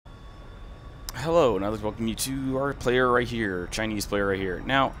Hello, and I'd like to welcome you to our player right here, Chinese player right here.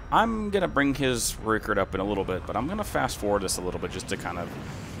 Now, I'm going to bring his record up in a little bit, but I'm going to fast forward this a little bit just to kind of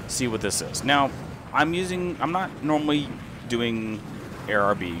see what this is. Now, I'm not normally doing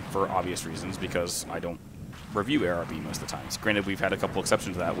ARB for obvious reasons because I don't review ARB most of the times. Granted, we've had a couple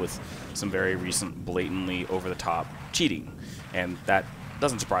exceptions to that with some very recent blatantly over-the-top cheating, and that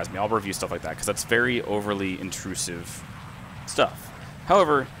doesn't surprise me. I'll review stuff like that because that's very overly intrusive stuff.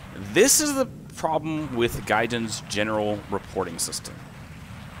 However, this is the problem with Gaijin's general reporting system.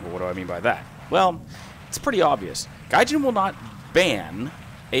 Well, what do I mean by that? Well, it's pretty obvious. Gaijin will not ban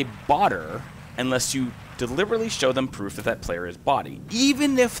a botter unless you deliberately show them proof that that player is botting,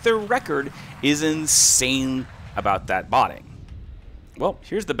 even if their record is insane about that botting. Well,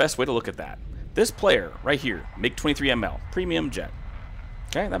 here's the best way to look at that. This player right here, MiG-23ML, premium jet.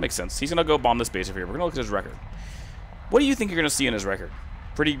 Okay, that makes sense. He's going to go bomb this base over here. We're going to look at his record. What do you think you're going to see in his record?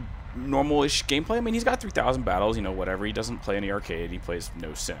 Pretty normal-ish gameplay. I mean, he's got 3,000 battles, you know, whatever. He doesn't play any arcade. He plays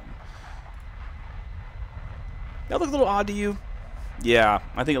no sim. That look a little odd to you? Yeah,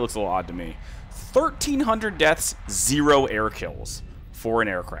 I think it looks a little odd to me. 1,300 deaths, 0 air kills for an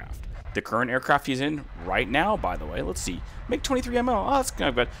aircraft. The current aircraft he's in right now, by the way, let's see. MiG-23ML. Oh, that's kind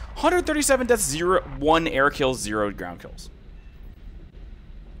of good. 137 deaths, 1 air kills, 0 ground kills.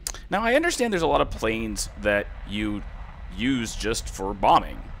 Now, I understand there's a lot of planes that you use just for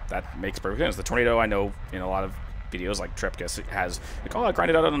bombing. That makes perfect sense. The Tornado, I know in a lot of videos, like Trepkis, has, like, oh, I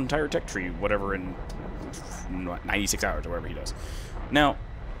grinded out an entire tech tree, whatever, in 96 hours or whatever he does. Now,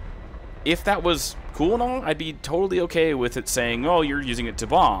 if that was cool and all, I'd be totally okay with it saying, oh, you're using it to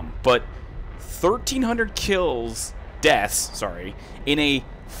bomb. But 1,300 deaths, in a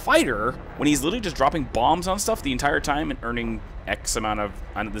fighter when he's literally just dropping bombs on stuff the entire time and earning X amount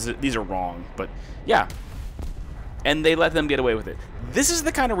of... these are wrong, but yeah. And they let them get away with it. This is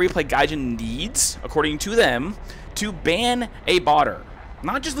the kind of replay Gaijin needs, according to them, to ban a botter.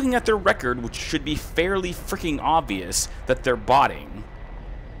 Not just looking at their record, which should be fairly freaking obvious that they're botting,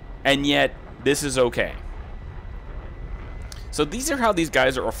 and yet this is okay. So these are how these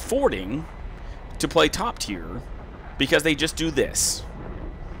guys are affording to play top tier, because they just do this.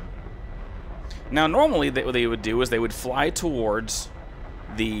 Now, normally what they would do is they would fly towards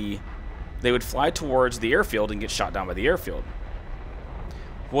the airfield and get shot down by the airfield.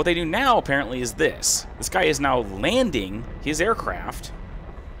 What they do now, apparently, is this. This guy is now landing his aircraft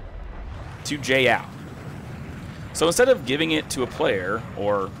to J out. So instead of giving it to a player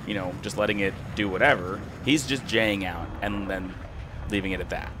or, you know, just letting it do whatever, he's just J'ing out and then leaving it at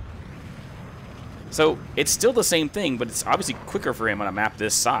that. So it's still the same thing, but it's obviously quicker for him on a map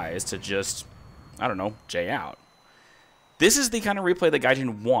this size to just, I don't know, J out. This is the kind of replay that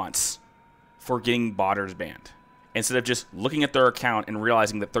Gaijin wants for getting botters banned. Instead of just looking at their account and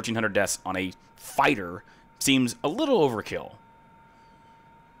realizing that 1,300 deaths on a fighter seems a little overkill.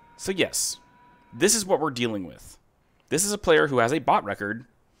 So yes, this is what we're dealing with. This is a player who has a bot record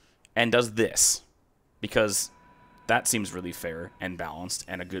and does this, because that seems really fair and balanced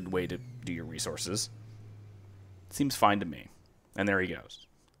and a good way to do your resources. Seems fine to me. And there he goes.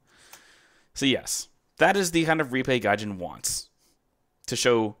 So yes, that is the kind of replay Gaijin wants, to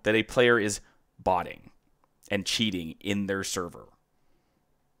show that a player is botting and cheating in their server.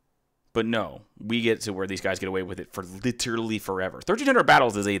 But no, we get to where these guys get away with it for literally forever. 1,300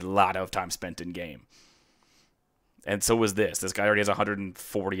 battles is a lot of time spent in game. And so was this. This guy already has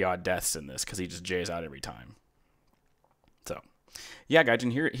 140 odd deaths in this because he just J's out every time. So, yeah,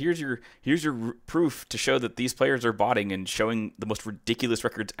 Gaijin, here's your proof to show that these players are botting and showing the most ridiculous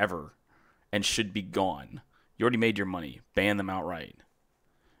records ever and should be gone. You already made your money. Ban them outright.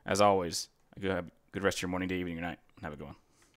 As always, good rest of your morning, day, evening, or night. Have a good one.